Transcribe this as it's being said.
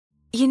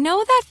You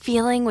know that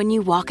feeling when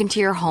you walk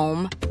into your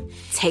home,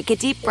 take a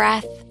deep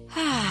breath,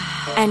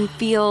 and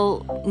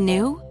feel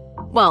new?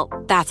 Well,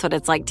 that's what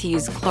it's like to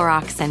use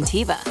Clorox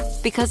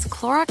Scentiva. Because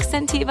Clorox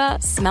Scentiva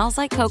smells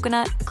like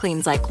coconut,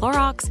 cleans like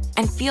Clorox,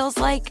 and feels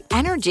like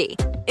energy.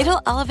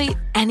 It'll elevate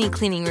any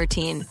cleaning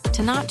routine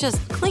to not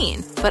just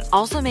clean, but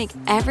also make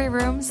every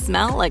room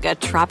smell like a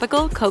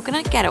tropical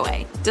coconut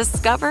getaway.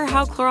 Discover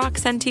how Clorox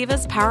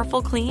Scentiva's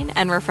powerful clean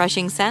and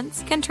refreshing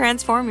scents can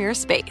transform your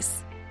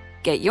space.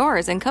 Get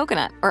yours in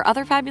coconut or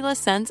other fabulous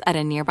scents at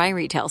a nearby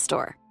retail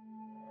store.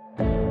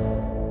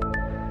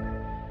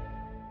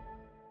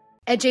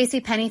 At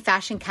JCPenney,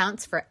 fashion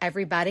counts for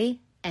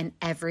everybody and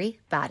every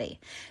body.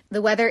 The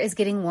weather is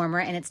getting warmer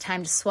and it's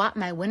time to swap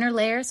my winter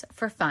layers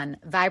for fun,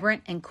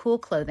 vibrant, and cool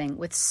clothing.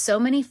 With so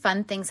many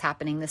fun things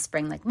happening this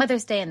spring, like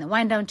Mother's Day and the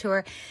Wind Down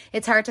Tour,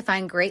 it's hard to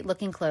find great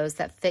looking clothes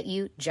that fit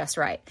you just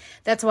right.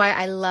 That's why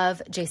I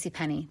love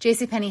JCPenney.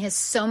 JCPenney has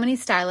so many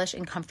stylish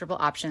and comfortable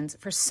options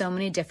for so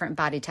many different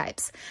body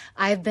types.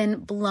 I've been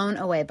blown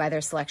away by their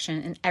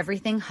selection, and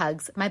everything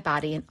hugs my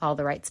body in all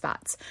the right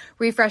spots.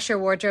 Refresh your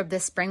wardrobe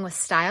this spring with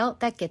style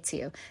that gets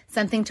you.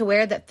 Something to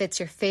wear that fits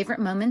your favorite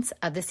moments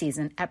of the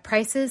season at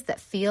prices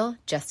that feel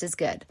just as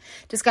good.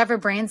 Discover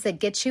brands that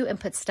get you and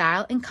put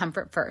style and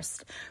comfort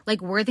first,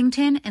 like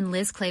Worthington and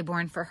Liz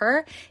Claiborne for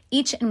her,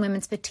 each in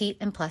women's petite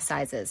and plus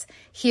sizes.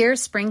 Here,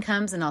 spring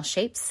comes in all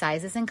shapes,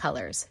 sizes, and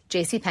colors.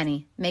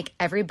 JCPenney, make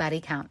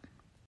everybody count.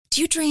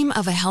 Do you dream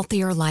of a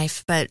healthier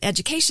life, but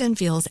education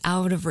feels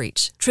out of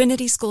reach?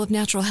 Trinity School of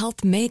Natural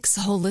Health makes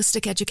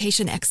holistic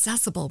education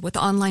accessible with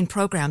online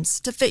programs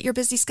to fit your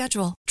busy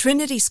schedule.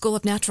 Trinity School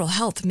of Natural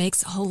Health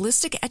makes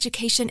holistic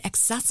education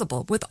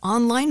accessible with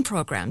online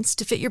programs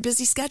to fit your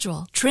busy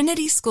schedule.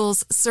 Trinity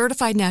School's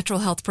Certified Natural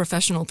Health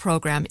Professional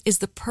Program is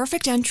the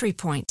perfect entry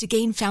point to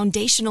gain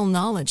foundational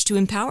knowledge to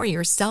empower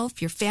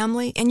yourself, your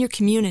family, and your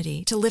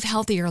community to live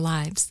healthier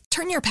lives.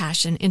 Turn your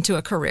passion into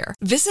a career.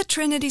 Visit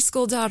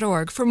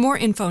trinityschool.org for more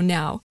info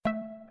now.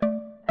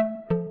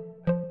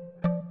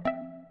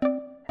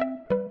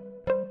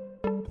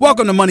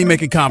 Welcome to Money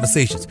Making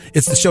Conversations.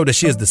 It's the show that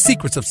shares the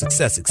secrets of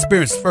success,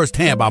 experienced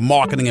firsthand by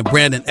marketing and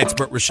branding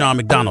expert Rushion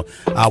McDonald.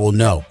 I will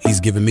know he's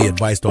given me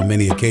advice on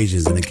many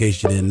occasions, and in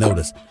case you didn't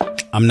notice,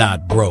 I'm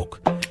not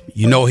broke.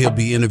 You know he'll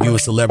be interviewing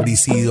celebrity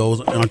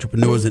CEOs,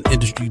 entrepreneurs, and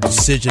industry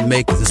decision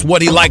makers. It's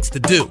what he likes to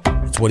do.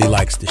 It's what he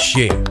likes to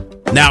share.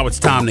 Now it's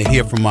time to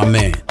hear from my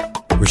man,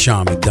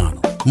 Rushion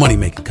McDonald. Money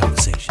Making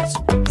Conversations.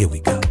 Here we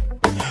go.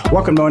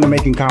 Welcome to Money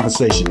Making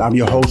Conversation. I'm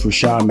your host,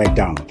 Rushion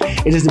McDonald.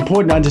 It is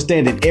important to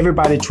understand that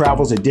everybody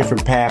travels a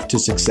different path to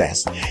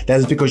success. That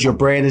is because your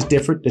brand is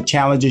different. The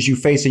challenges you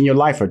face in your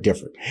life are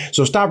different.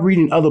 So stop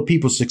reading other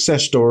people's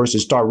success stories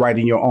and start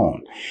writing your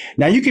own.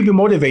 Now, you can be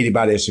motivated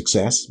by their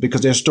success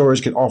because their stories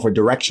can offer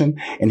direction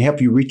and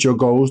help you reach your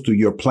goals through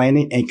your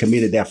planning and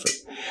committed effort.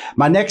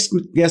 My next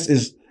guest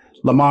is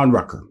Lamond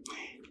Rucker,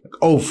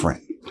 old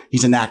friend.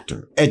 He's an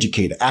actor,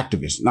 educator,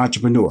 activist, and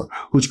entrepreneur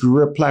whose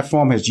career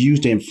platform has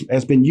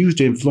been used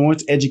to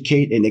influence,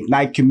 educate, and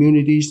ignite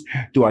communities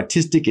through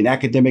artistic and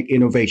academic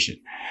innovation.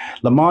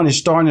 Lamond is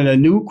starring in a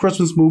new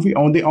Christmas movie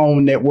on the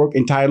OWN network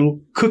entitled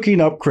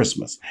Cooking Up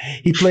Christmas.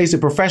 He plays a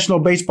professional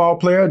baseball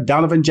player,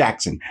 Donovan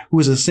Jackson, who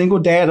is a single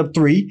dad of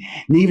 3,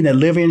 needing a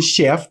live-in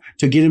chef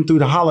to get him through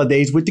the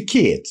holidays with the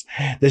kids.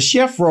 The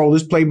chef role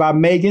is played by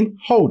Megan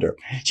Holder.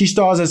 She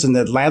stars as an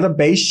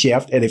Atlanta-based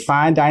chef at a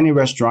fine dining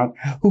restaurant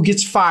who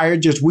gets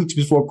fired just weeks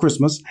before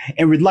Christmas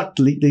and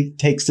reluctantly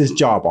takes this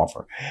job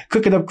offer.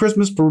 Cooking Up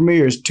Christmas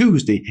premieres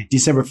Tuesday,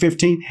 December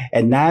 15th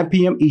at 9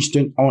 p.m.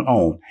 Eastern on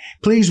OWN.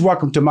 Please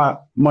welcome to my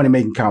Money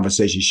Making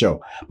Conversation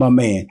show, my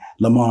man,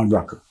 Lamond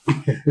Rucker.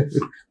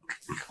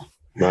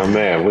 My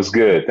man, what's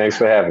good? Thanks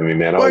for having me,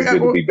 man. Always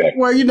good to be back.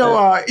 Well, we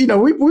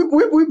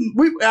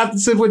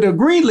since with the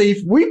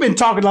Greenleaf, we've been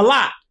talking a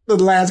lot the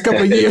last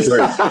couple of years.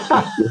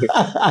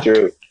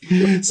 True.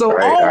 So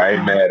I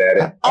ain't mad at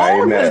it.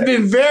 All has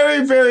been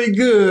very, very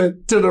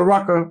good to the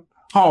Rucker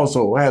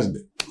household, hasn't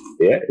it?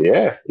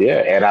 Yeah.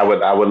 And I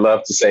would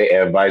love to say,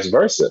 and vice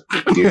versa.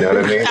 You know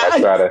what I mean?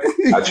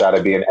 I try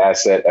to be an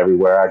asset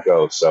everywhere I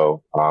go.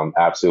 So I'm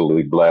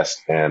absolutely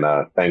blessed and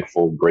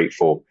thankful,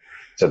 grateful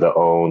to the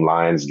OWN,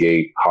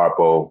 Lionsgate,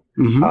 Harpo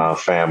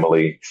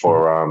family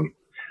for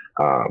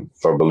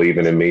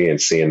believing in me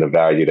and seeing the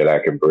value that I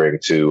can bring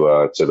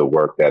to the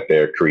work that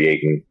they're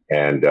creating.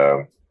 And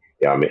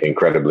I'm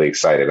incredibly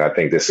excited. I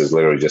think this is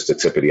literally just the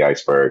tip of the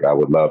iceberg. I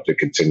would love to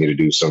continue to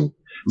do some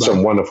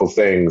wonderful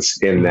things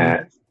in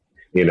that,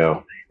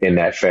 in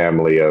that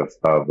family of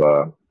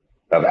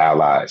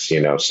allies,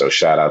 So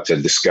shout out to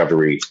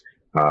Discovery,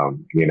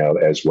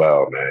 as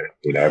well,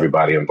 man,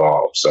 everybody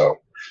involved. So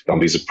don't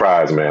be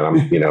surprised, man.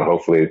 I'm,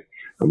 hopefully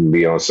I'm gonna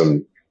be on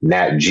some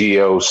Nat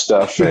Geo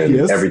stuff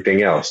and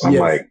everything else. I'm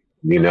like,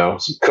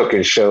 some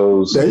cooking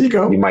shows. There you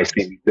go. You might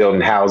see me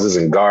building houses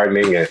and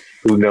gardening and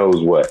who knows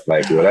what,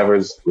 like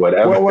whatever.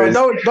 Well,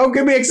 don't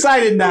get me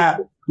excited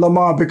now,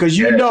 Lamond, because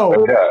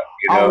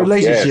our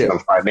relationship, some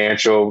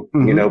financial,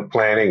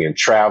 planning and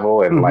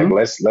travel and like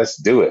let's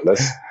do it.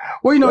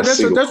 Well,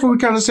 that's what we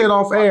kind of said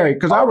off air,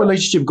 because our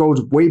relationship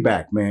goes way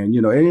back, man.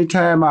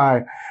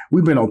 Anytime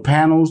we've been on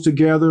panels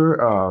together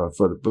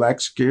for the Black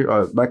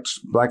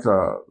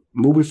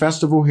Movie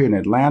Festival here in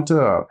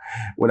Atlanta.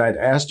 When I'd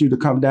asked you to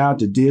come down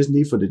to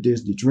Disney for the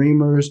Disney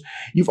Dreamers,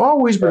 you've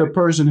always been a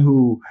person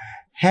who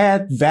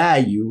had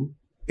value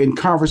in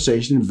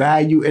conversation,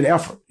 value in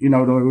effort. A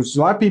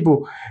lot of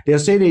people, they'll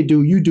say they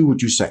do, you do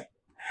what you say.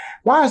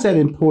 Why is that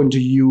important to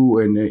you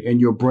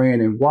and your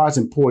brand, and why is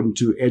it important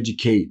to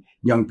educate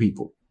young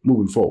people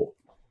moving forward?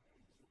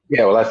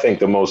 Yeah, well, I think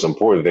the most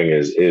important thing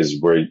is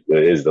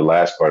the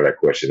last part of that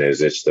question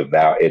is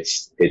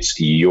it's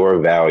your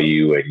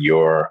value and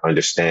your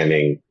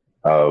understanding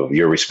of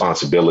your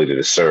responsibility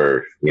to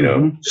serve,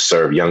 to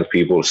serve young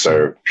people, to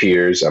serve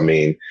peers. I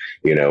mean,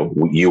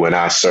 you and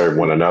I serve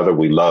one another.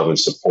 We love and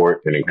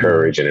support and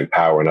encourage and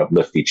empower and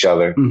uplift each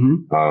other.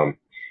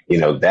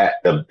 That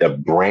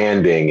the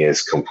branding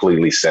is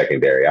completely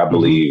secondary. I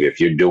believe if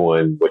you're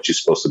doing what you're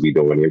supposed to be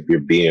doing, if you're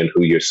being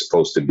who you're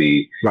supposed to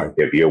be, right,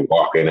 if you're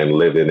walking and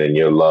living in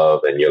your love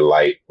and your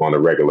light on a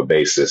regular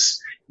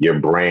basis, your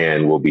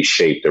brand will be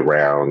shaped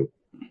around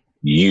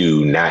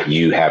you, not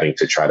you having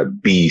to try to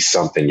be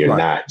something you're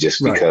not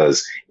just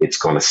because it's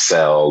going to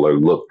sell or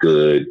look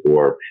good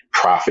or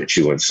profit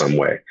you in some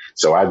way.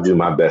 So I do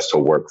my best to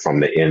work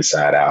from the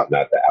inside out,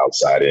 not the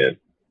outside in.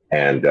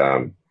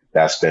 And,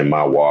 that's been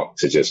my walk,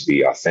 to just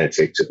be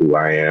authentic to who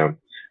I am,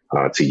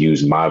 to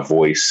use my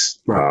voice,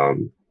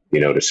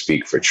 to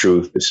speak for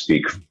truth, to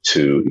speak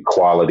to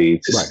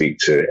equality, to speak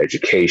to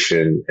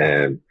education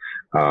and,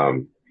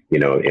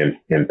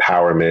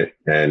 empowerment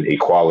and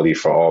equality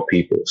for all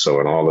people. So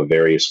in all the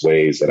various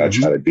ways that I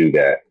try to do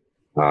that,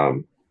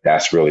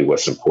 that's really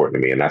what's important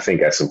to me. And I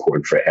think that's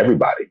important for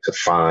everybody to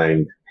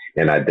find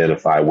and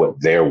identify what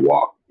their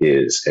walk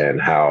is and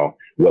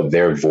what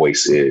their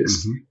voice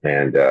is,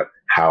 and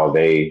how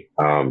they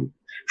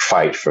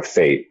fight for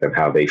faith, and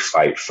how they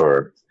fight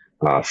for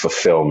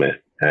fulfillment,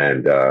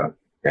 and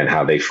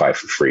how they fight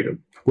for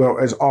freedom. Well,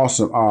 it's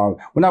awesome.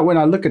 When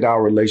I look at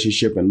our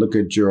relationship and look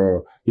at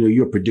you're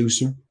a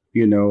producer,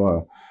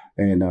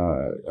 and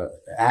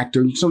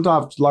actor.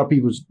 Sometimes a lot of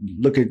people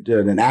look at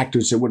an actor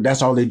and say, well,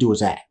 that's all they do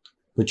is act.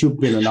 But you've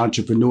been an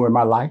entrepreneur in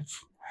my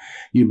life.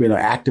 You've been an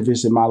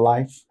activist in my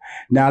life.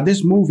 Now,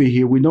 this movie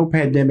here, we know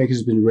pandemic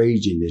has been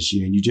raging this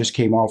year, and you just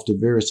came off the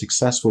very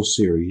successful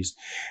series,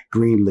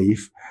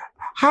 Greenleaf.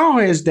 How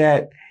has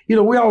that, we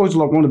always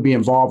want to be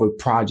involved with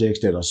projects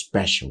that are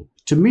special.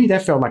 To me,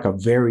 that felt like a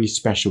very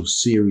special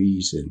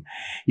series. And,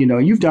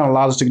 you've done a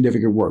lot of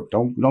significant work.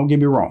 Don't get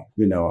me wrong,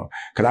 because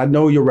I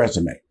know your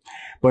resume.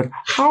 But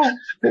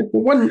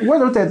what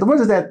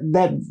does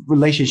that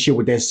relationship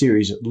with that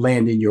series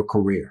land in your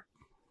career?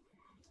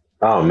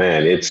 Oh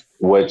man, it's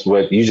what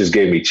you just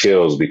gave me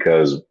chills,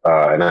 because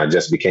and I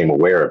just became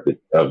aware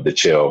of the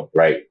chill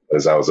right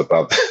as I was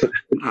about to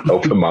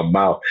open my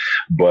mouth.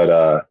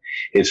 But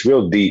it's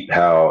real deep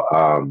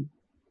how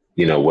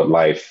what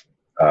life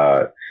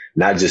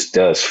not just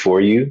does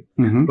for you,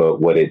 but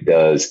what it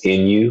does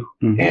in you.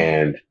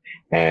 And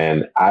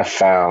I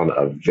found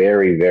a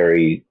very,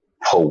 very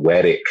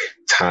poetic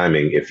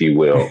timing, if you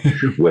will,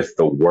 with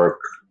the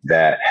work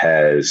that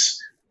has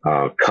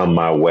come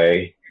my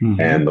way.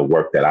 And the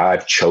work that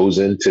I've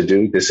chosen to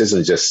do. This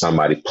isn't just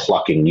somebody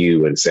plucking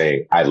you and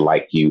saying, I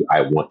like you,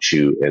 I want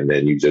you. And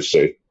then you just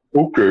say,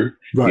 okay,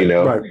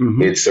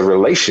 It's a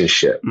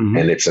relationship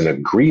and it's an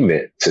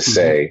agreement to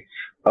say,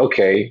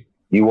 okay,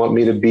 you want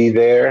me to be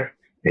there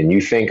and you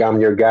think I'm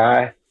your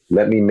guy?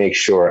 Let me make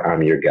sure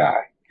I'm your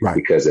guy. Right.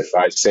 Because if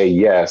I say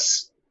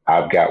yes,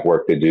 I've got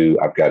work to do.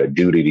 I've got a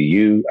duty to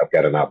you. I've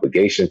got an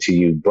obligation to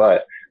you,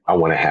 but I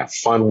want to have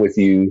fun with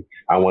you.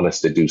 I want us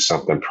to do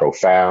something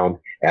profound.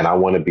 And I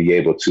want to be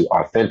able to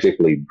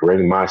authentically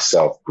bring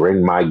myself,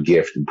 bring my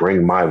gift,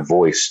 bring my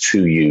voice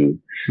to you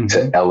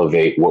to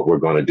elevate what we're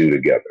going to do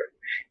together.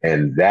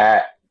 And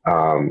that,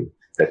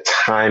 the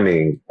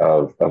timing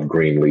of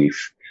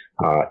Greenleaf,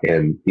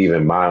 and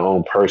even my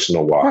own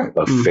personal walk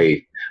of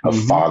faith, of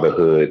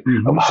fatherhood,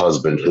 of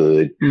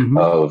husbandhood,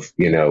 of,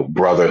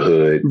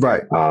 brotherhood,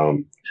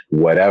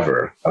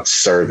 whatever, of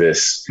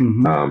service,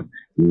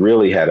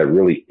 really had a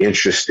really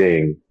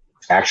interesting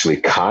actually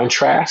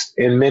contrast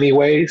in many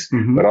ways,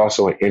 but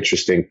also an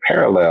interesting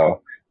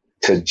parallel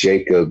to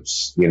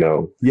Jacob's,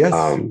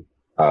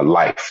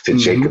 life, to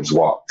Jacob's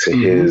walk, to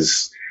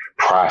his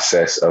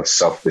process of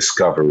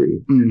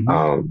self-discovery,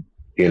 him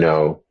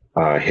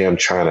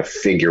trying to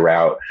figure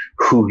out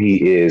who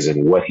he is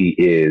and what he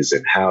is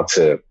and how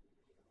to,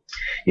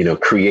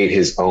 create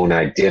his own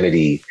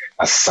identity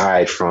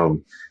aside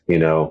from,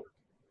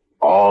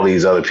 all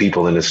these other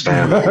people in his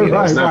family.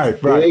 It's not a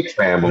big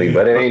family,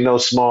 but it ain't no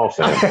small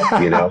family,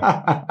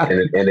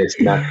 and it's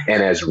not.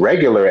 And as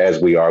regular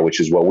as we are, which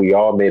is what we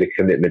all made a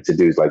commitment to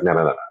do, is like,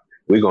 no.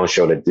 We're going to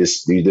show that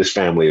this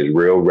family is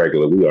real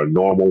regular. We are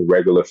normal,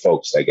 regular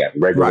folks that got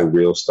regular,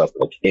 real stuff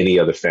like any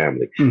other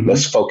family.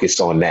 Let's focus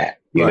on that.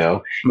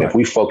 If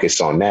we focus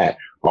on that,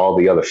 all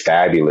the other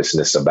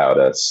fabulousness about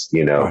us,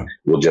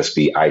 will just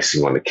be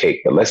icing on the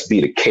cake. But let's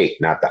be the cake,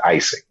 not the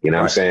icing. You know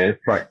what I'm saying?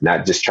 Right.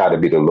 Not just try to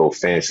be the little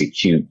fancy,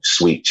 cute,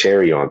 sweet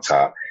cherry on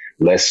top.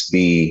 Let's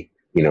be,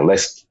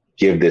 let's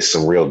give this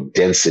some real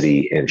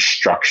density and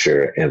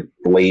structure and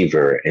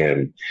flavor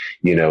and,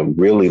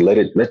 really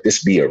let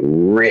this be a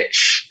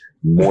rich,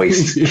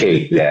 moist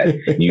cake that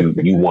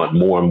you want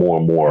more and more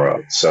and more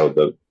of.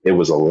 So it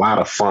was a lot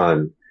of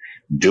fun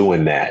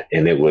doing that.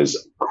 And it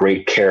was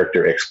great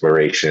character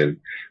exploration.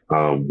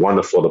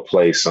 Wonderful to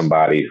play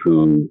somebody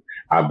who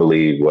I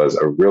believe was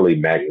a really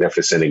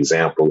magnificent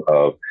example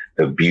of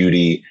the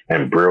beauty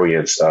and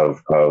brilliance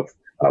of a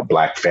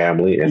Black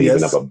family and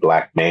even of a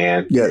Black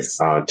man. Yes.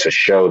 To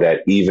show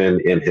that even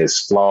in his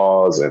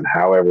flaws and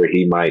however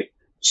he might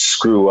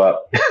screw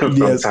up from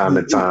time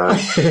to time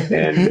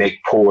and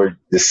make poor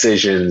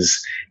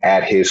decisions,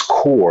 at his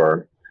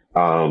core,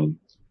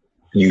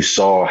 you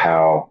saw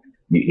how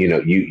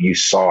you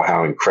saw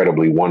how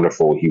incredibly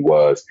wonderful he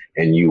was,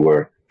 and you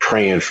were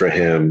praying for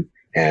him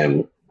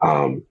and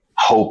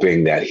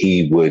hoping that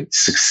he would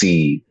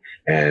succeed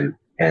and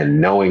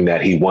knowing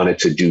that he wanted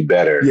to do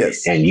better.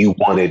 Yes. And you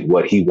wanted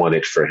what he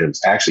wanted for him.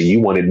 Actually, you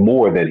wanted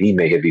more than he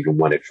may have even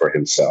wanted for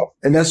himself.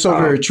 And that's so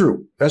very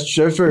true. That's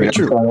very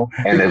true.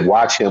 And then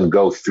watch him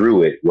go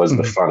through it was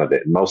the fun of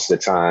it. Most of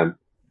the time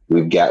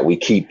we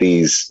keep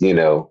these,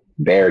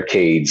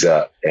 barricades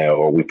up,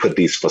 or we put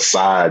these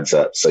facades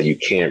up so you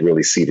can't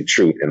really see the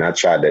truth. And I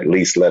tried to at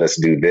least let us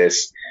do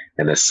this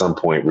and at some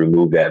point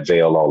remove that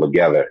veil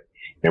altogether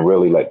and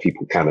really let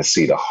people kind of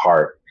see the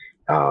heart,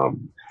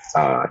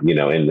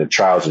 in the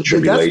trials and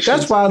tribulations.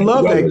 That's why I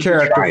love that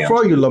character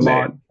for you,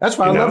 Lamont. That's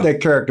why I love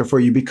that character for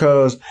you,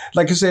 because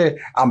like I said,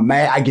 I'm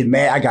mad. I get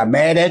mad. I got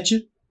mad at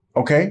you.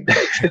 Okay.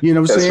 You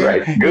know what I'm saying?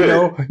 Right. Good.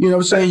 You know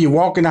what I'm saying? You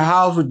walk in the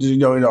house with,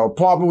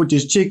 apartment with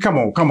this chick. Come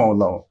on,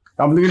 Lon.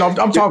 I'm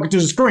talking to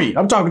the screen.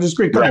 Come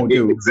on,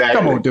 dude. Exactly.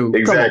 Come on, dude.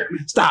 Exactly.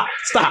 Come on.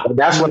 Stop. And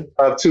that's what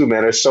I love too,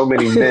 man. There's so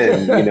many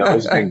men,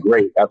 it's been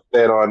great. I've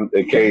said on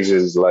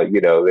occasions,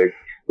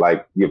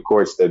 of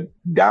course, the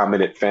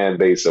dominant fan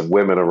base of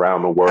women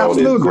around the world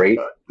is great,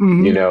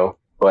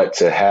 but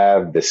to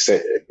have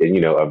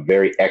a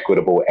very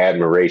equitable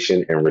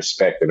admiration and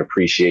respect and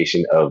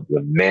appreciation of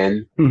the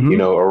men,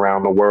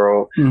 around the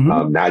world,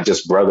 not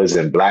just brothers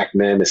and Black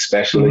men,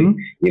 especially,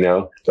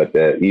 but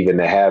even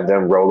to have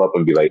them roll up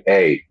and be like,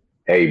 hey,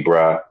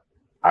 bruh,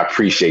 I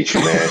appreciate you,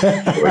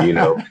 man.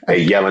 Or, they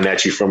yelling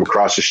at you from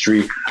across the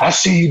street. I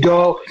see you,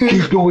 dog.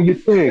 Keep doing your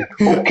thing.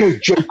 Okay,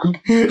 Jacob.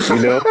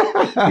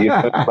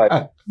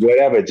 Like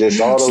whatever.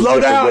 Just all those.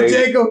 Slow down,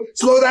 Jacob.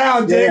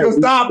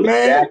 Stop,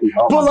 man. Exactly.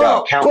 Oh, pull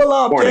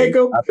up,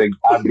 Jacob. I think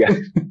I've got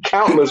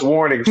countless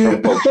warnings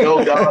from folks.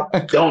 Yo, dog,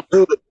 don't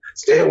do it.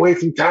 Stay away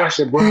from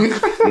Tasha,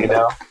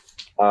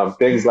 bro.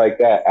 Things like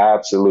that.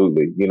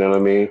 Absolutely. You know what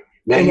I mean?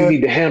 Man, you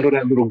need to handle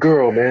that little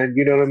girl, man.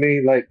 You know what I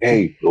mean? Like,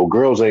 hey, little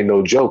girls ain't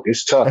no joke.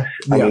 It's tough.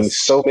 I mean,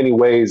 so many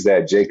ways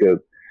that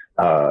Jacob,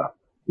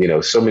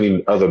 so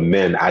many other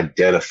men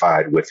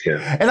identified with him.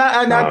 And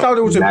I thought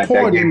it was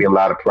important. That gave me a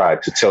lot of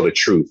pride to tell the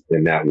truth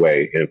in that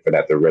way and for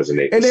that to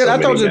resonate. And then I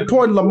thought it was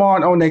important,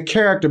 Lamont, on that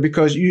character,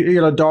 because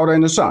you're a daughter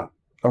and a son.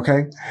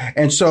 Okay.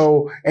 And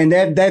so, and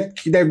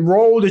that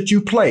role that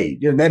you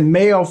played, that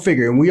male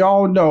figure, and we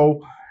all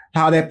know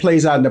how that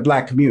plays out in the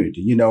Black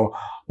community,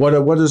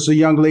 What does the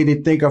young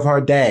lady think of her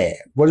dad?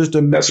 What does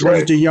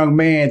the young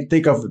man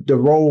think of the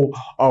role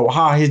of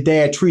how his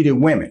dad treated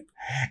women?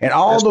 And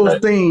all those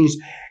things,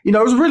 it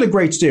was a really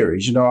great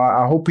series.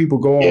 I hope people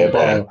go on.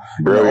 Yeah,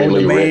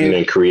 brilliantly written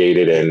and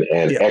created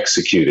and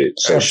executed.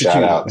 So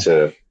shout out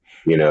to,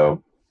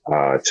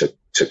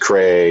 to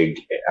Craig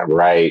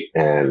Wright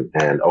and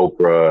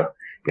Oprah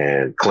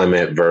and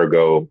Clement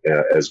Virgo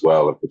as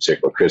well, in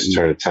particular, Chris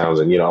Turner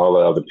Townsend, all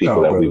the other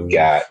people that we've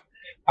got.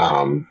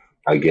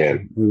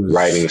 Again,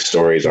 writing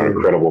stories, our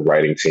incredible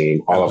writing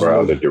team, all of our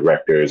other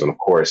directors, and of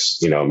course,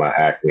 my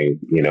acting,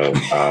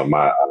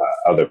 my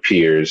other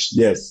peers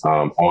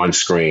on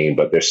screen.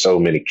 But there's so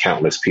many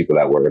countless people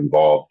that were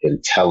involved in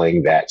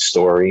telling that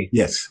story.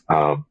 Yes.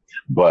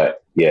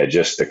 But yeah,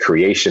 just the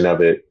creation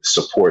of it,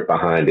 support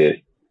behind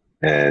it,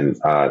 and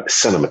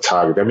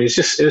cinematography. I mean,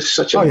 it's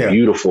such a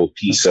beautiful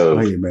piece of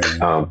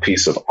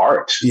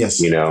art. Yes.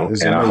 And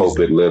amazing. I hope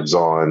it lives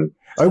on.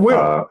 It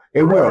will.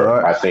 It will.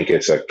 I think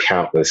it's a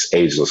countless,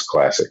 ageless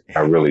classic.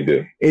 I really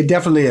do. It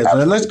definitely is.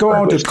 And let's go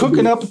on to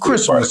cooking up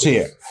Christmas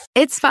here.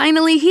 It's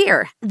finally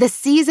here, the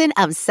season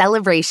of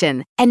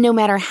celebration. And no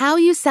matter how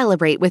you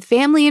celebrate with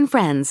family and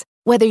friends,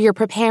 whether you're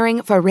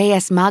preparing for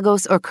Reyes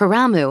Magos or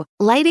Karamu,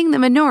 lighting the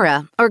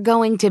menorah, or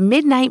going to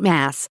midnight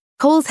mass,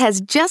 Kohl's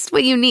has just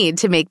what you need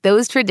to make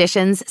those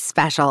traditions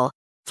special.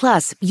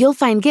 Plus, you'll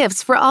find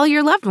gifts for all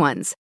your loved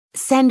ones.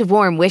 Send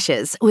warm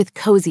wishes with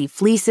cozy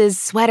fleeces,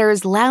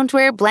 sweaters,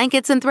 loungewear,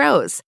 blankets, and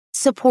throws.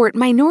 Support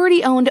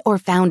minority-owned or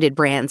founded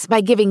brands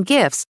by giving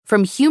gifts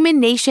from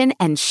Human Nation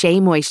and Shea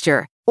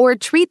Moisture. Or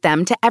treat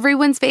them to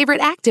everyone's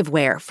favorite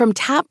activewear from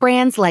top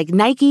brands like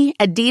Nike,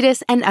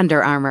 Adidas, and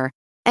Under Armour.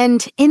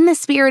 And in the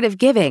spirit of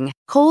giving,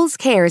 Kohl's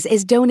Cares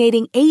is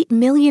donating $8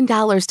 million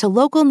to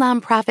local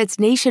nonprofits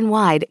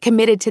nationwide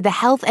committed to the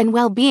health and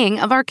well-being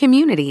of our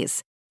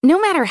communities. No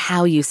matter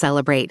how you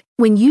celebrate,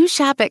 when you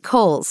shop at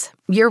Kohl's,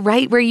 you're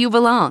right where you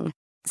belong.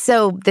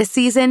 So this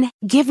season,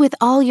 give with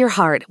all your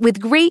heart with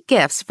great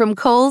gifts from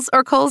Kohl's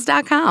or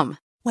Kohls.com.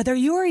 Whether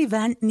your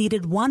event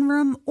needed one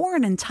room or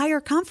an entire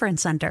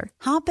conference center,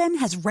 Hopin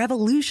has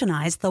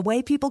revolutionized the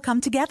way people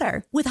come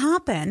together. With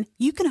Hopin,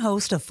 you can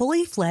host a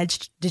fully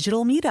fledged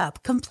digital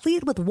meetup,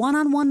 complete with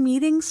one-on-one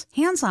meetings,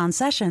 hands-on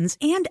sessions,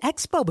 and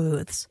expo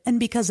booths. And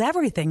because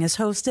everything is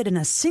hosted in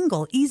a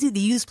single,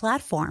 easy-to-use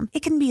platform,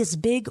 it can be as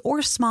big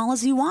or small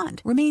as you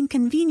want, remain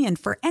convenient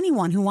for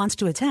anyone who wants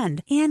to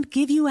attend, and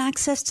give you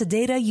access to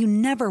data you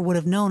never would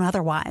have known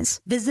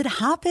otherwise. Visit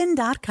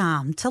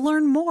hopin.com to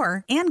learn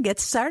more and get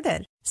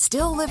started.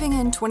 Still living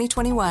in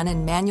 2021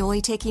 and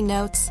manually taking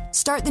notes?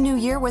 Start the new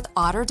year with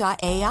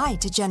Otter.ai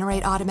to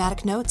generate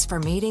automatic notes for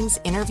meetings,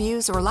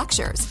 interviews, or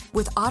lectures.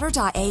 With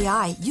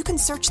Otter.ai, you can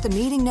search the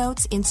meeting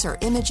notes,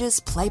 insert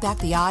images, play back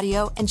the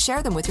audio, and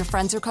share them with your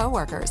friends or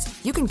coworkers.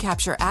 You can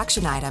capture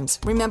action items,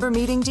 remember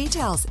meeting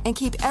details, and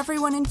keep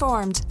everyone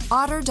informed.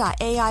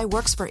 Otter.ai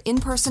works for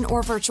in-person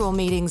or virtual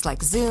meetings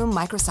like Zoom,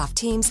 Microsoft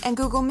Teams, and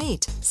Google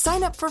Meet.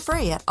 Sign up for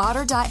free at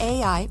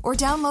Otter.ai or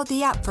download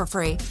the app for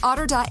free.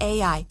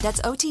 Otter.ai. That's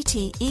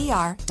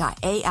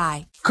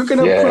OTTER.ai. Cooking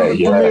Up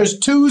premieres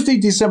Tuesday,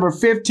 December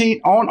 15th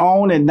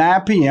on at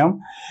 9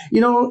 p.m. You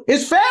know,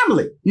 it's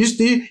family.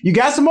 You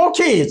got some more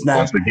kids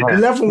now. You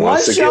left from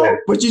one show,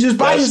 but you just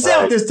by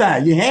yourself this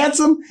time. You're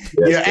handsome,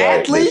 you're an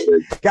athlete,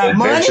 got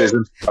money.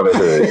 You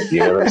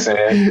know what I'm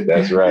saying?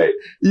 That's right.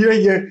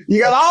 You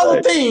got all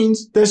the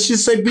things that should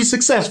say be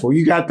successful.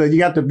 You got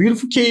the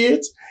beautiful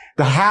kids,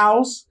 the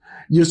house,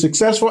 you're a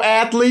successful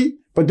athlete,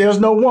 but there's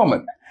no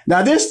woman.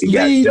 Now you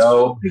got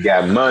dough, you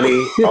got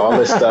money, all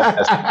this stuff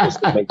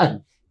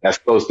that's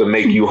supposed to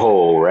make you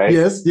whole, right?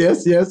 Yes.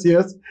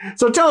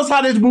 So tell us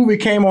how this movie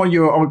came on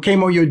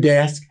your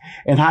desk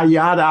and how the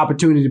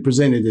opportunity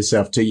presented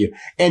itself to you.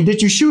 And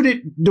did you shoot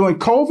it during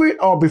COVID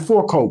or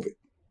before COVID?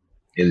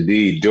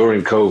 Indeed,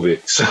 during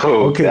COVID.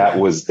 So that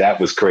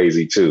was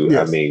crazy too.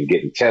 Yes. I mean,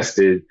 getting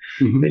tested,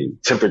 and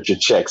temperature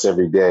checks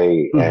every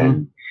day,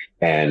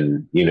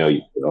 and you know,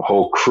 the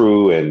whole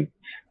crew and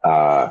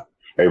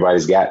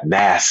everybody's got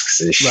masks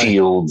and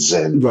shields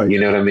and you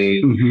know what I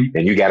mean?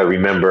 And you got to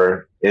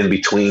remember in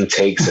between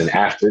takes and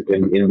after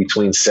and in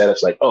between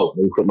setups, like, oh,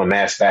 let me put my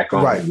mask back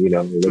on, you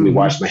know, let me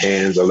wash my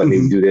hands or let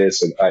me do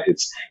this. And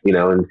it's, you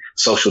know, and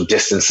social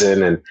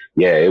distancing. And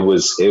yeah, it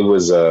was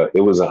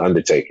an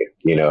undertaking,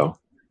 you know?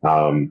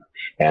 And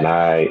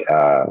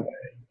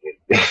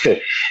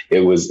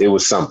it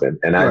was something.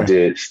 And I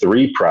did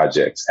 3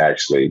 projects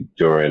actually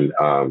during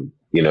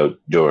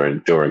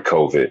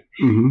COVID.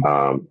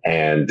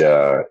 And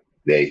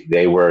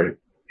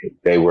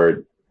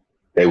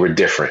they were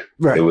different.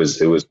 Right. It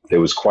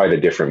was quite a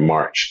different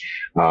march.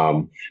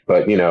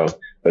 But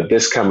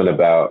this coming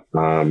about,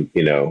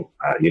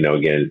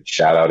 again,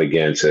 shout out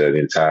again to the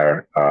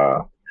entire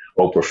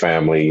Oprah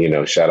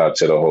family, shout out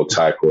to the whole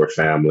Ticor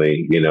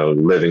family,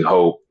 Living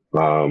Hope,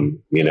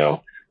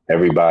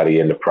 everybody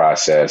in the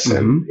process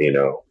and,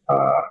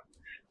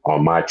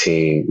 on my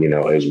team,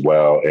 as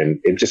well. And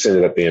it just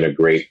ended up being a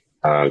great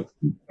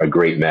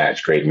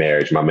match, great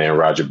marriage. My man,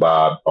 Roger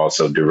Bob,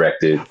 also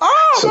directed.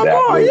 Oh, so my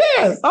boy,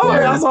 yes. Oh,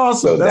 that's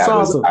awesome. So that's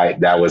awesome.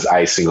 That was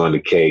icing on the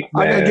cake,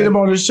 man. I got to get him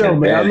on the show,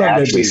 man. I love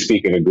that. Actually,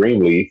 speaking of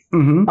Greenleaf,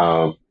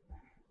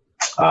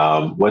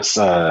 what's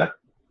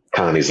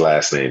Connie's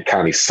last name?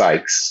 Connie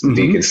Sykes,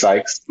 Deacon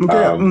Sykes,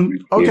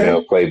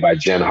 played by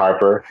Jen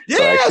Harper.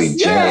 Yes, so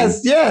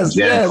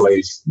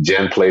actually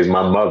Jen plays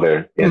my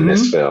mother in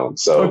this film.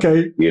 So,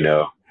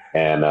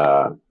 and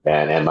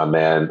my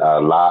man,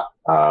 Lot,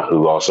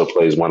 who also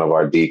plays one of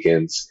our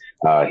deacons,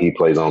 he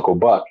plays Uncle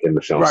Buck in the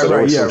film. So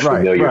there were some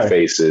familiar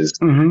faces,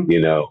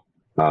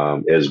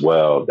 as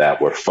well that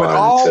were fun. But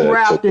all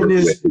wrapped in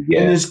this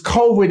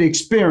COVID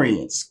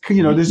experience.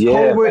 This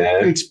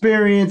COVID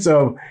experience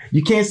of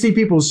you can't see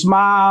people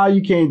smile,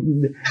 you can't,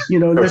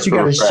 unless you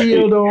got a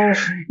shield on.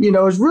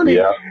 It's really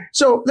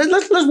so.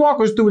 Let's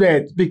walk us through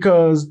that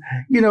because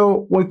when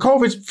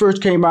COVID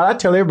first came out, I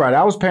tell everybody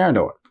I was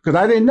paranoid because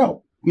I didn't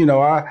know.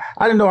 I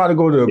didn't know how to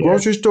go to the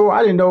grocery store.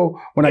 I didn't know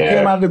when I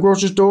came out of the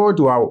grocery store,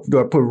 do I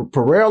put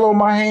Purell on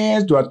my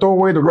hands? Do I throw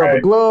away the rubber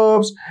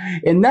gloves?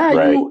 And now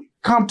you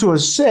come to a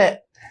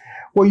set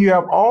where you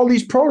have all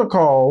these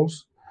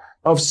protocols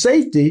of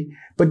safety,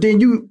 but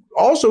then you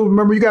also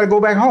remember you got to go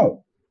back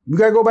home. You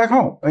got to go back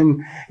home.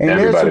 And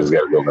everybody's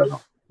got to go back home.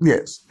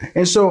 Yes.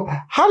 And so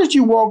how did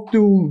you walk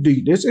through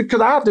this?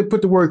 Because I have to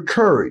put the word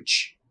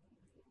courage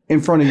in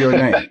front of your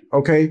name,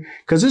 okay?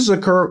 Because this is a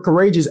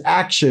courageous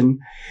action.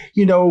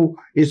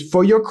 It's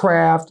for your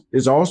craft.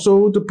 It's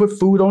also to put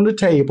food on the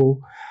table.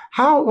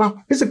 How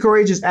it's a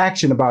courageous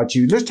action about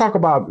you. Let's talk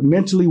about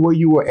mentally where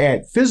you were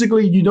at.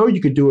 Physically,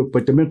 you could do it,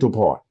 but the mental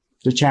part.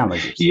 the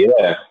challenges.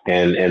 Yeah.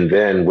 And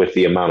then with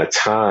the amount of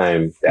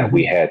time that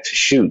we had to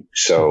shoot.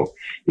 So,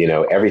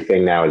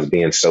 everything now is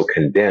being so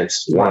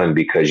condensed, one,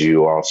 because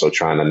you are also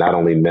trying to not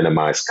only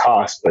minimize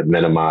costs, but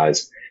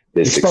minimize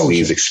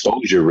these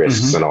exposure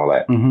risks and all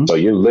that. So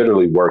you're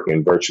literally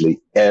working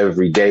virtually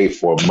every day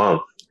for a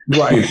month.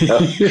 Right.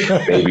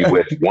 Maybe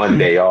with one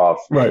day off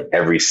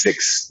every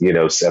 6,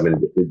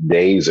 7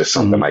 days or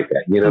something like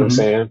that. You know what I'm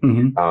saying?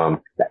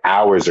 The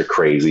hours are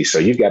crazy. So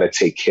you've got to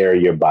take care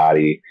of your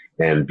body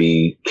and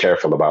be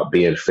careful about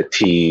being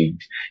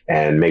fatigued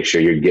and make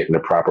sure you're getting the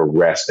proper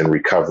rest and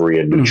recovery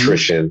and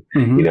nutrition,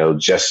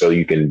 just so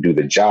you can do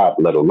the job,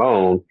 let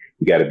alone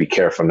you got to be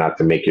careful not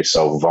to make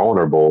yourself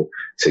vulnerable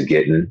to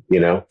getting,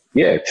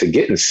 to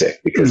getting sick,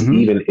 because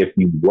even if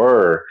you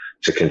were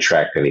to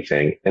contract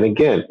anything, and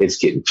again, it's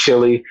getting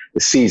chilly,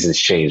 the season's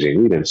changing.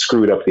 We've been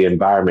screwed up the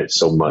environment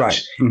so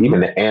much.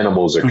 Even the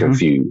animals are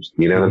confused.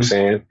 You know what I'm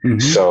saying?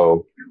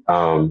 So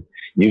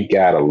you've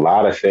got a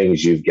lot of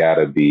things you've got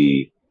to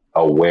be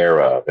aware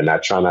of, and I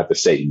try not to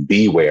say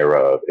beware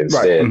of,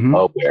 instead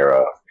aware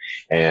of.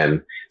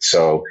 And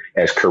so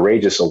as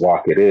courageous a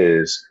walk it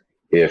is,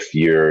 if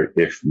you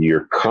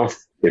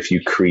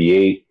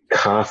create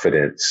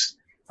confidence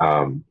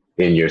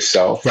in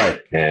yourself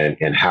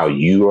and how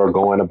you are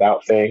going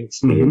about things,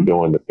 and you're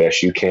doing the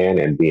best you can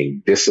and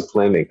being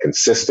disciplined and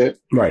consistent,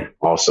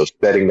 also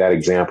setting that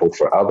example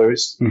for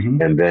others,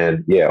 and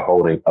then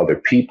holding other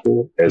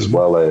people as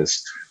well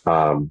as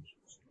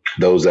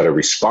those that are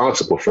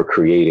responsible for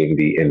creating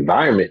the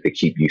environment to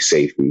keep you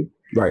safe,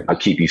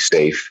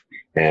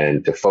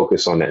 and to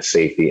focus on that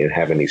safety and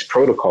having these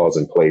protocols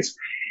in place,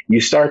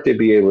 you start to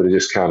be able to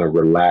just kind of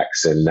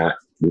relax and not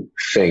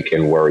think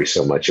and worry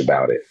so much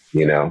about it.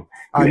 You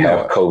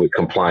have COVID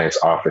compliance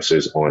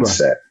officers on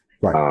set.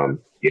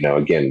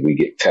 Again, we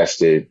get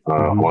tested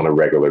on a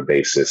regular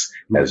basis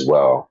as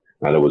well.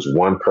 There was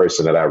one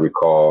person that I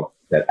recall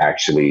that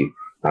actually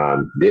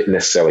didn't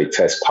necessarily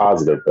test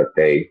positive, but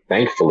they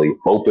thankfully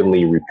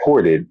openly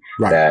reported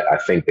that I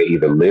think they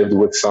either lived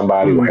with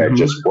somebody or had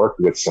just worked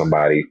with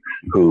somebody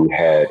who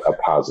had a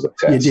positive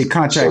test. You did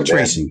contact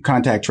tracing.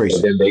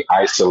 And then they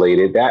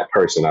isolated that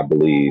person, I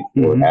believe,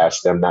 or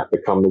asked them not to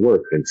come to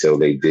work until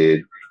they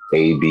did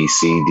A, B,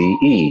 C, D,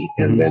 E.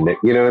 And then,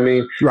 you know what I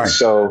mean?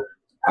 So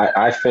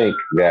I think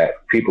that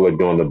people are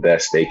doing the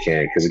best they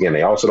can, because again,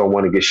 they also don't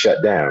want to get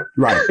shut down.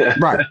 Right.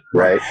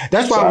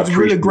 That's why it was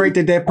really great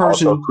that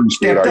person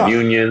appreciate our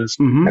unions,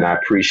 and I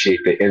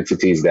appreciate the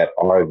entities that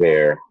are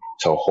there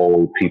to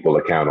hold people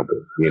accountable,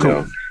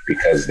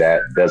 because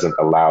that doesn't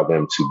allow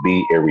them to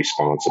be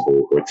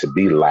irresponsible or to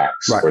be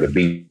lax or to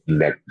be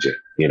negligent,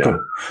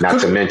 not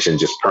to mention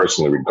just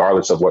personally,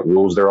 regardless of what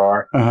rules there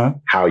are,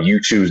 how you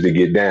choose to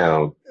get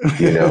down,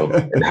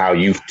 and how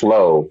you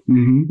flow,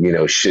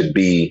 should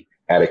be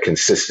at a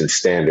consistent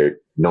standard,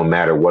 no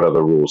matter what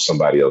other rules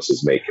somebody else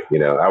is making.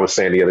 I was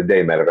saying the other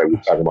day, matter of fact, we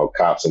were talking about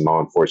cops and law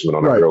enforcement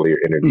on an earlier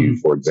interview,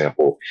 for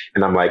example.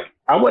 And I'm like,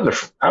 I wasn't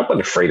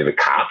afraid of the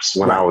cops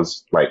when I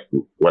was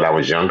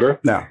younger.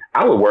 No.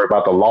 I would worry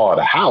about the law of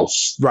the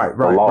house, the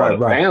law of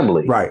the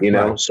family,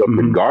 So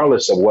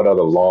regardless of what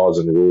other laws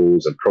and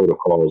rules and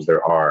protocols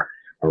there are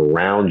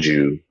around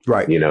you,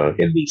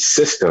 in these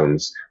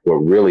systems, what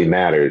really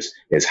matters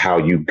is how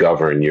you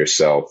govern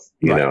yourself,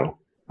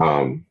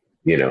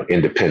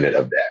 independent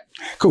of that.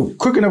 Cool.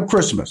 Cooking up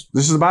Christmas.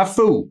 This is about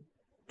food.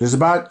 This is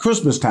about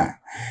Christmas time.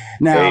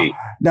 Now,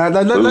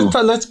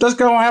 let's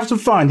go and have some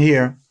fun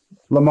here,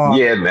 Lamar.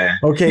 Yeah, man.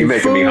 Okay. You're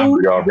making me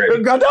hungry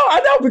already.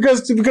 I know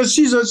because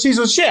she's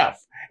a chef.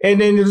 And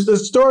then there's the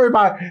story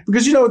about,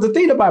 because the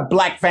thing about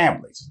Black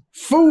families,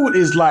 food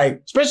is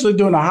like, especially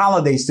during the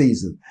holiday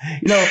season,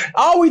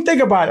 all we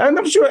think about, and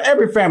I'm sure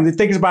every family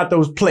thinks about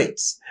those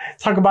plates.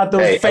 Talk about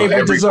those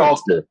favorite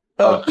desserts.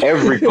 Of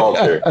every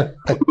culture,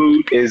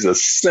 food is a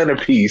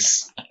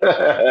centerpiece.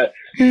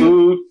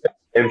 Food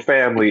and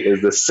family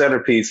is the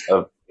centerpiece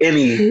of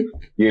any,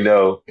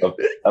 of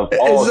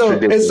all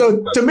traditions. And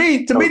so to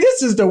me,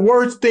 this is the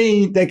worst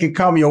thing that could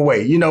come your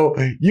way.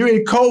 You're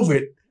in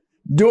COVID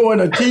doing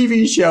a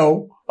TV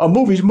show, a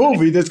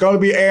movie that's going to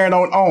be airing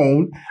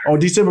on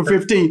December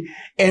 15th,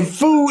 and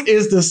food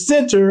is the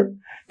center,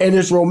 and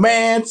it's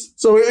romance.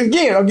 So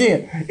again,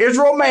 it's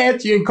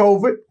romance. You're in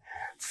COVID,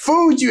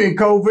 food. You're in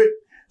COVID.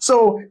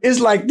 So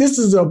it's like, this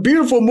is a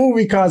beautiful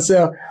movie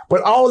concept,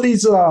 but all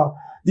these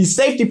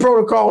safety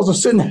protocols are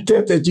sitting out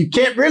there that you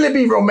can't really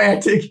be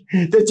romantic,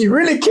 that you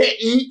really can't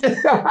eat.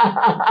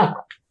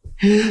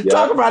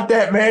 Talk about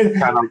that, man.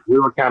 We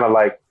were kind of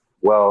like,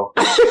 well,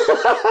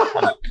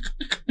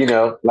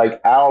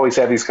 like I always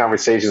have these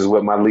conversations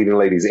with my leading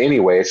ladies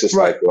anyway. It's just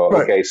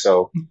okay,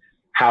 so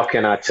how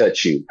can I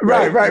touch you?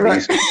 Right. We're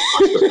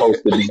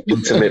supposed to be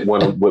intimate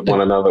with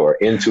one another or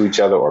into each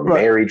other or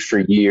married for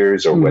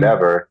years or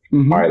whatever. All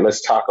right,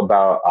 let's talk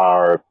about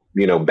our,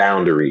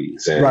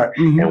 boundaries and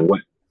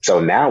what. So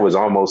now is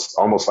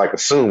almost like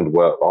assumed.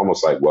 Well, all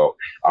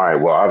right,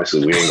 well,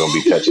 obviously we ain't going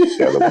to be touching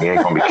each other. We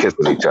ain't going to be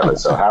kissing each other.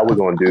 So how are we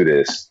going to do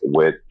this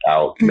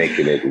without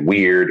making it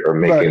weird or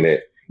making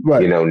it,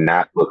 right.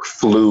 Not look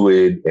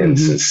fluid and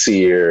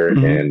sincere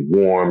and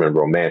warm and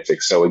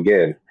romantic. So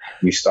again,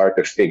 you start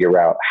to figure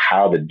out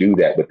how to do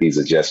that with these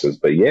adjustments.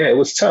 But yeah, it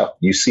was tough.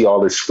 You see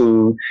all this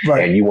food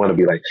and you want to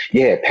be like,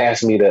 yeah,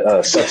 pass me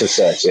the such and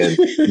such and,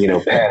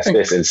 pass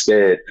this.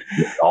 Instead,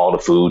 all the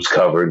food's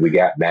covered. We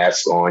got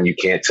masks on. You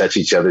can't touch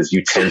each other's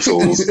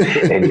utensils.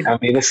 And I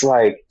mean, it's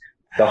like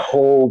the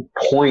whole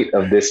point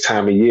of this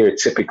time of year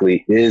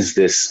typically is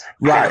this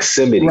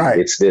proximity.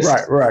 It's this,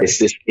 it's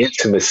this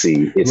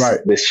intimacy. It's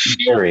this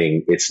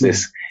sharing. It's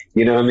this,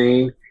 you know what I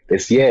mean?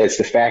 It's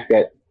the fact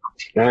that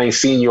I ain't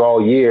seen you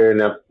all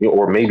year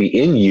or maybe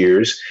in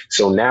years.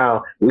 So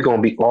now we're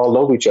going to be all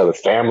over each other,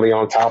 family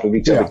on top of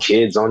each other,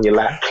 kids on your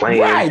lap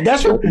playing. Right.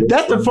 That's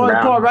the fun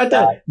part right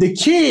there. The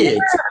kids,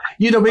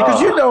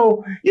 because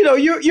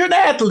you're an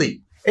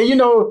athlete and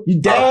your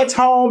dad's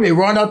home, they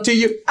run up to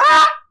you.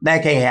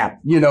 That can't happen.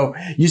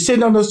 You're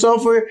sitting on the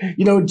sofa,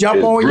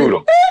 jump on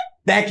you.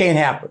 That can't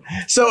happen.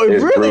 So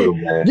you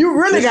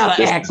really got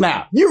to act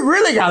now. You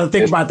really got to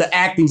think about the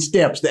acting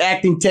steps, the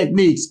acting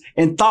techniques,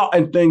 and thought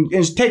and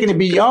it's taking it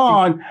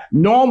beyond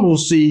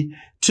normalcy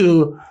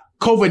to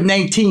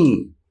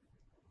COVID-19.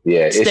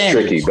 Yeah, it's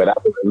tricky,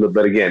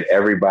 but again,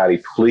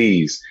 everybody,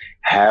 please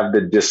have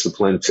the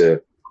discipline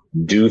to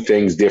do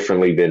things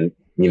differently than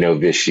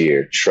this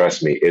year.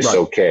 Trust me, it's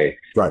okay.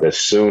 The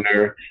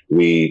sooner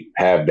we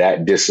have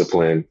that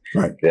discipline,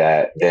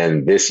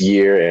 then this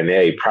year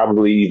and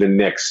probably even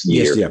next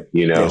year,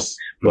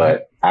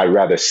 But I'd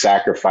rather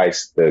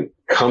sacrifice the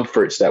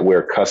comforts that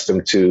we're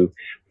accustomed to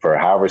for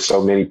however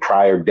so many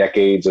prior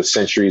decades or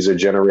centuries or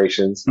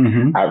generations.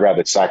 I'd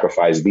rather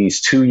sacrifice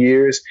these 2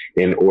 years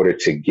in order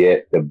to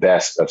get the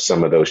best of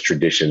some of those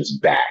traditions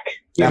back.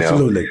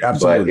 Absolutely.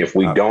 But if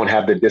we don't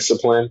have the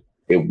discipline,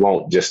 it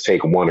won't just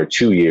take 1 or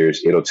 2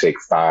 years. It'll take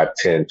 5,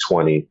 10,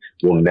 20.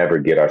 We'll never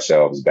get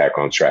ourselves back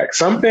on track.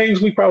 Some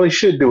things we probably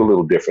should do a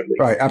little differently.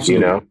 Right.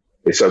 Absolutely.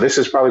 So this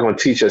is probably going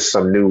to teach us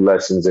some new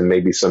lessons and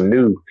maybe some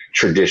new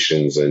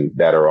traditions and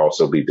that are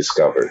also be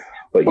discovered.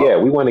 But yeah,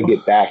 we want to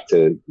get back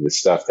to the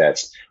stuff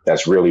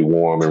that's really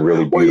warm and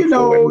really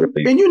beautiful and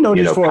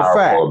really, this for a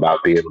fact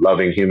about being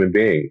loving human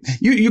beings.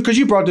 Because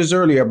you brought this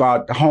earlier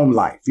about home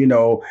life.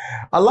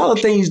 A lot of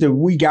things that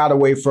we got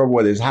away from,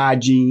 whether it's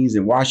hygienes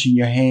and washing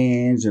your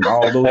hands and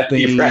all those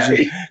things.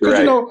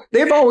 Because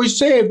they've always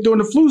said during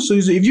the flu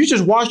season, if you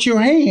just wash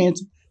your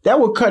hands, that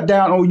will cut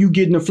down on you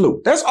getting the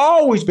flu. That's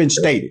always been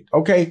stated.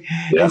 Okay,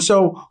 and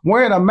so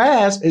wearing a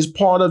mask is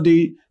part of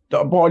the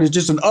part is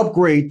just an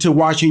upgrade to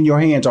washing your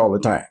hands all the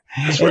time.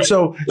 And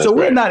so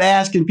we're not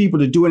asking people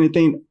to do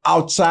anything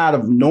outside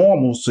of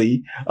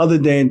normalcy other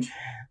than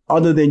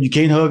you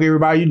can't hug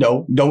everybody you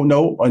don't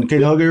know, and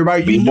can't hug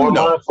everybody you do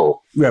know.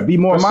 Mindful. Yeah, be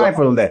more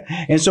mindful of that.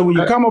 And so when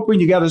you come up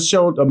and you got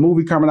a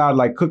movie coming out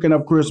like Cooking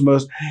Up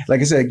Christmas,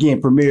 like I said,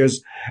 again,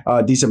 premieres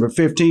December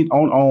 15th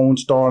on OWN,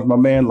 stars my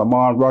man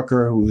Lamont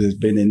Rucker, who has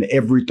been in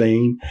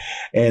everything,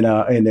 and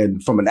then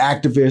from an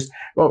activist.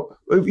 Well,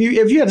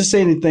 if you had to say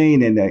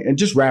anything and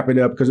just wrap it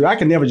up, because I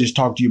can never just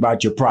talk to you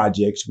about your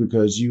projects,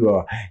 because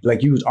you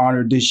was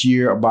honored this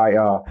year by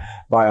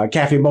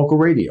Cafe Mocha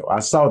Radio.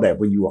 I saw that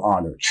when you were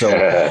honored. So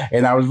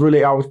and I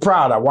was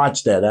proud. I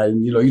watched that.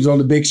 He was on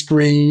the big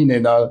screen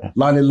and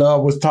Lonnie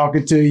Love was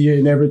talking to you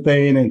and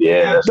everything. And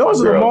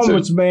those are the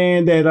moments,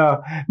 man,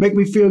 that make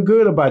me feel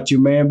good about you,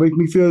 man. Make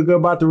me feel good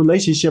about the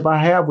relationship I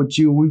have with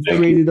you. We've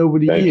created over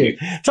the years.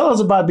 Tell us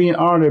about being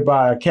honored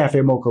by Cafe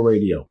Mocha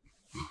Radio.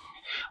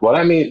 Well,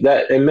 I mean,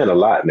 it meant a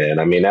lot, man.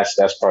 I mean,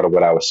 that's part of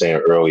what I was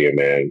saying earlier,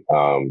 man.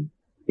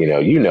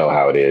 You know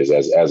how it is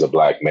as a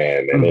Black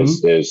man. And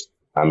there's,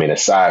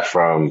 aside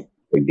from,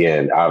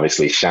 again,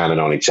 obviously shining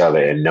on each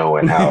other and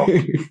knowing how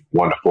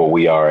wonderful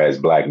we are as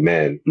Black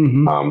men,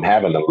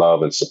 having the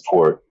love and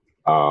support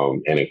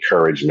and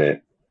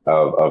encouragement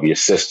of your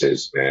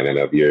sisters, man, and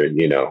of your,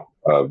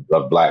 of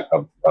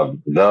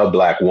the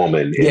Black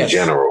woman in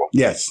general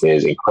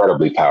is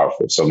incredibly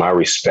powerful. So my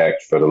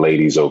respect for the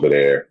ladies over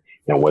there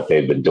and what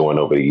they've been doing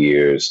over the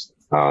years,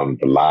 the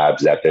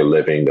lives that they're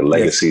living, the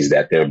legacies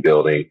that they're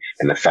building,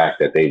 and the fact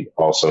that they've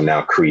also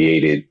now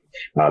created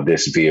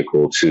this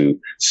vehicle to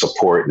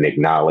support and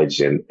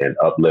acknowledge and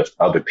uplift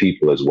other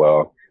people as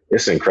well.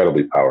 It's an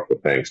incredibly powerful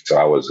thing. So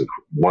I was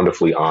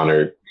wonderfully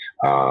honored,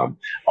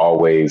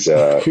 always,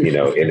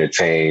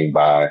 entertained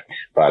by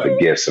the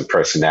gifts and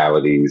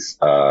personalities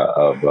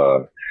of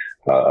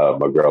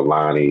my girl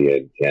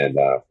Lonnie and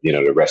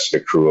the rest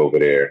of the crew over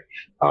there.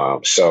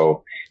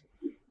 So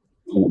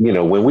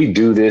when we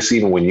do this,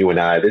 even when you and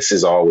I, this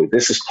is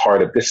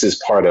part of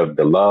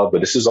the love, but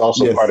this is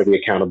also part of the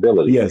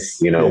accountability.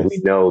 We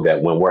know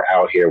that when we're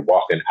out here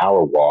walking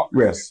our walk,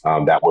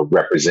 that we're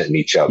representing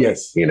each other,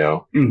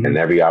 and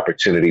every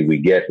opportunity we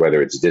get,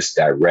 whether it's this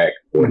direct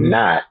or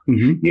not,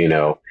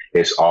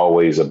 it's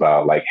always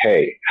about like,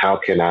 hey, how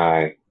can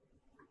I,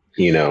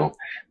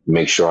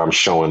 make sure I'm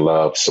showing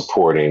love,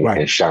 supporting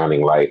and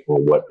shining light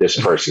on what this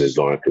person is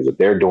doing. Because if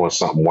they're doing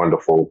something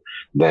wonderful,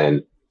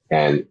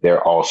 and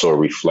they're also a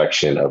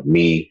reflection of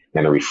me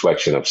and a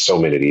reflection of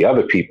so many of the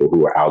other people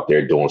who are out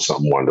there doing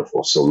something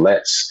wonderful. So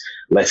let's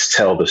let's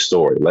tell the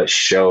story. Let's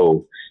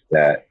show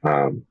that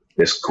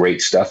this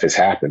great stuff is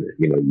happening.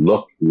 You know,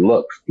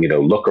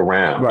 look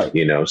around. Right.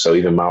 You know, so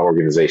even my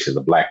organization,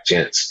 the Black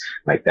Gents,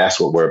 like that's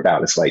what we're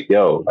about. It's like,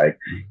 yo, like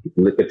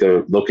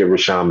look at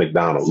Rushion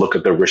McDonald. Look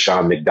at the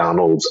Rushion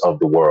McDonalds of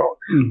the world.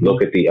 Mm-hmm.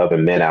 Look at the other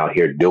men out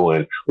here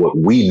doing what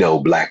we know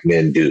Black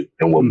men do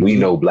and what we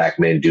know Black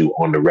men do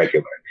on the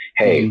regular.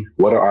 Hey,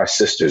 what are our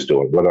sisters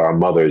doing? What are our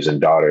mothers and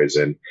daughters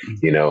and,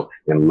 you know,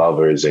 and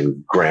lovers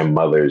and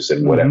grandmothers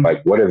and whatever?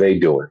 Like, what are they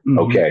doing?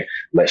 Okay,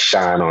 let's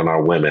shine on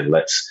our women.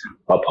 Let's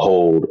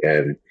uphold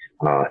and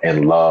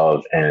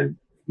love and,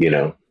 you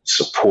know,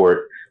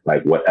 support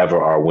like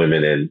whatever our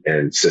women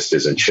and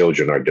sisters and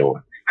children are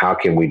doing. How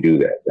can we do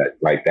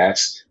that?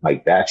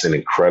 That's an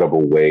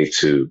incredible way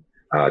to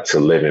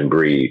live and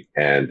breathe.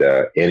 And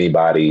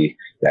anybody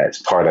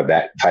that's part of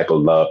that type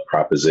of love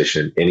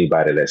proposition,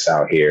 anybody that's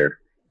out here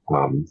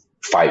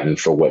fighting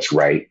for what's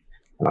right,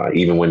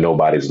 even when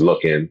nobody's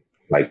looking,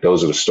 like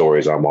those are the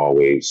stories I'm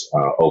always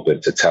open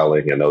to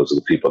telling, and those are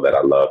the people that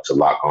I love to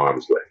lock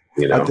arms with.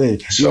 You know,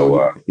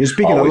 so you're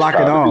speaking of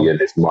locking arms. Be in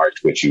this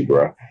march with you,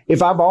 bro.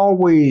 If I've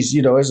always,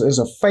 you know, it's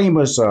a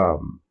famous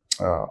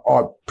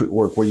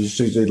artwork where you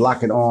see they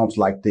locking arms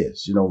like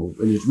this, you know,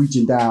 and it's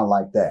reaching down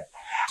like that.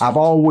 I've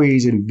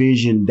always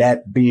envisioned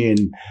that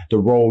being the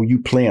role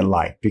you play in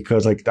life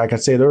because, like I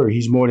said earlier,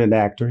 he's more than an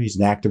actor. He's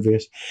an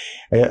activist.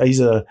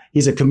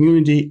 He's a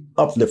community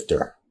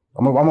uplifter.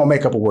 I'm gonna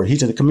make up a word.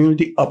 He's a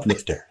community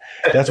uplifter.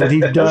 That's what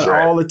he's done.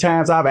 Right. All the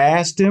times I've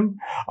asked him,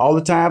 all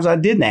the times I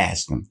didn't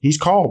ask him, he's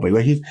called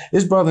me.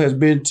 His brother has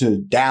been to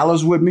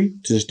Dallas with me,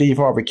 to the Steve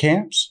Harvey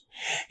camps.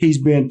 He's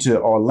been to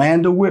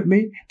Orlando with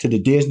me, to the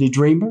Disney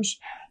Dreamers.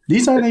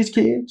 These aren't his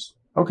kids,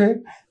 okay?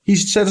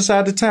 He's set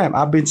aside the time.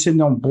 I've been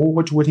sitting on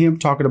boards with him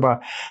talking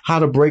about how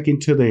to break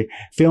into the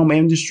film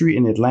industry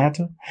in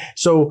Atlanta.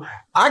 So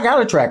I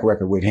got a track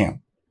record with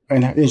him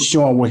and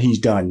showing what he's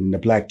done in the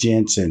Black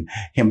Gents and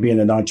him being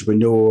an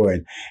entrepreneur.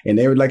 And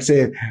they would, like I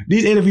said,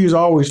 these interviews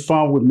are always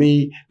fun with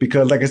me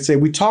because, like I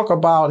said, we talk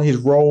about his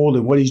role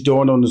and what he's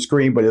doing on the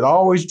screen, but it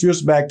always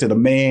drifts back to the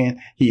man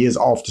he is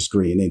off the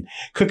screen. And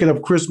Cooking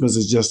Up Christmas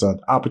is just an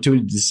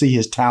opportunity to see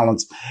his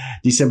talents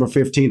December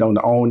 15th on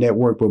the OWN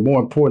Network. But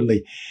more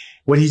importantly,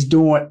 what he's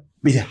doing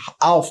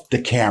off the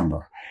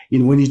camera. You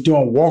know, when he's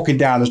doing walking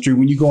down the street,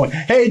 when you're going,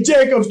 hey,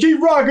 Jacobs,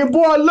 keep rocking,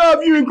 boy. I love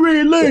you in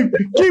Greenleaf.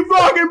 Keep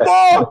rocking,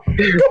 boy.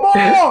 Come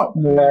on.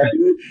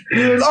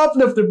 You're an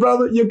uplifter,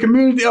 brother. You're a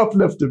community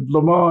uplifter,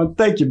 Lamont.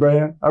 Thank you,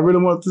 man. I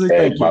really want to say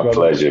thank you. My brother.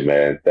 Pleasure,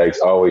 man. Thanks.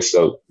 Always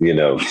so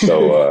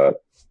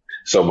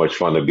much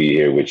fun to be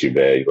here with you,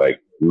 man.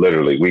 Like,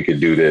 literally, we could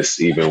do this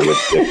even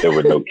if there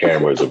were no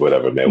cameras or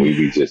whatever, man. We'd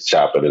be just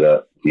chopping it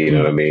up. You know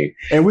what I mean?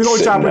 And we're going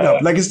to chop it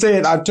up. Like I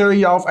said, I'll tell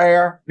you off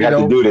air. You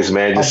have to do this,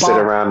 man. Just sit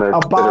around the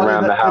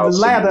house.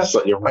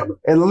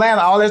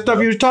 Atlanta, all that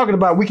stuff you was talking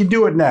about, we can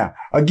do it now.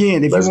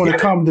 Again, if you want to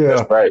come to,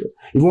 if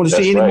you want to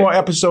see any more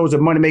episodes of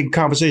Money Making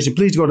Conversation,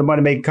 please go to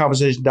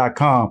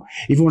moneymakingconversation.com.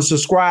 If you want to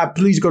subscribe,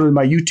 please go to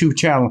my YouTube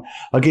channel.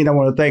 Again, I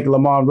want to thank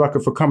Lamont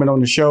Rucker for coming on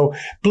the show.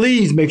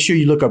 Please make sure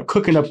you look up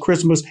Cooking Up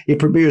Christmas. It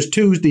premieres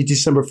Tuesday,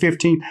 December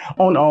 15th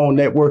on OWN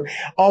Network.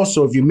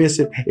 Also, if you miss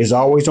it, it's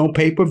always on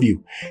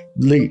pay-per-view.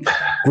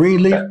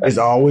 Greenleaf is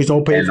always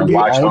on pay-per-view. And the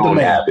Watch OWN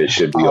app, it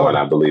should be on,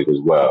 I believe, as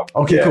well.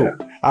 Okay, cool.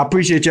 I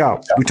appreciate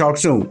y'all. We talk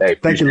soon. Hey,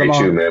 thank you,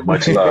 Lamont. You, man.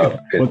 Much love.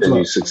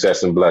 Continued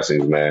success and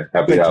blessings, man.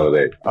 Happy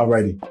holiday. All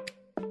righty.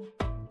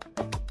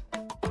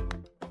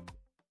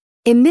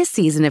 In this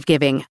season of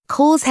giving,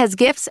 Kohl's has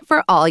gifts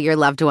for all your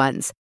loved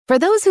ones. For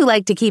those who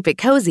like to keep it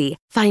cozy,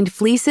 find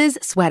fleeces,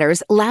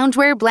 sweaters,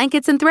 loungewear,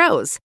 blankets, and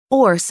throws.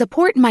 Or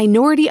support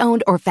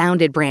minority-owned or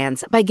founded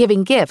brands by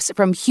giving gifts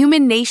from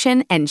Human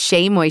Nation and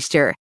Shea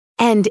Moisture.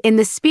 And in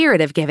the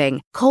spirit of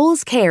giving,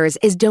 Kohl's Cares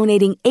is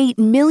donating $8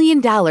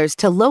 million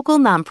to local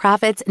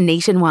nonprofits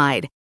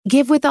nationwide.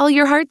 Give with all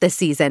your heart this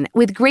season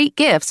with great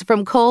gifts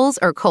from Kohl's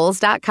or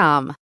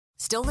Kohls.com.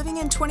 Still living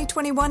in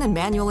 2021 and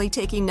manually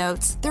taking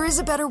notes? There is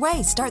a better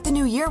way. Start the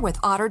new year with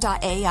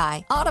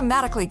Otter.ai.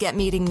 Automatically get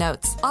meeting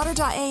notes.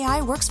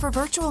 Otter.ai works for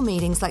virtual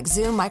meetings like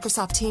Zoom,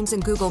 Microsoft Teams,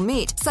 and Google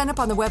Meet. Sign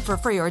up on the web for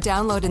free or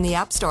download in the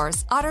app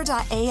stores.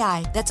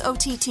 Otter.ai. That's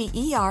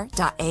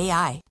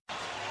OTTER.ai.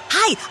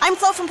 Hi, I'm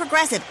Flo from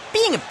Progressive.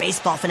 Being a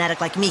baseball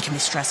fanatic like me can be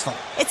stressful.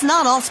 It's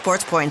not all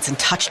sports points and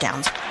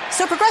touchdowns.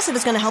 So Progressive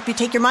is going to help you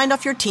take your mind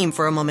off your team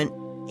for a moment.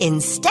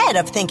 Instead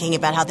of thinking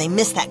about how they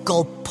missed that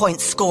goal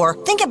point score,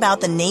 think about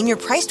the Name Your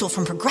Price tool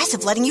from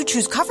Progressive, letting you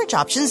choose coverage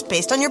options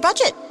based on your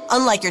budget,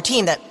 unlike your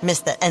team that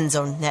missed the end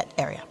zone net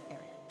area.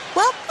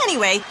 Well,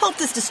 anyway, hope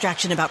this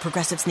distraction about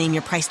Progressive's Name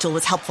Your Price tool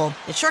was helpful.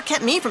 It sure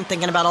kept me from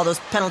thinking about all those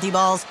penalty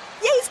balls.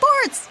 Yay,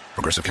 sports!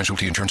 Progressive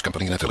Casualty Insurance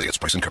Company and Affiliates.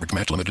 Price and coverage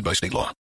match limited by state law.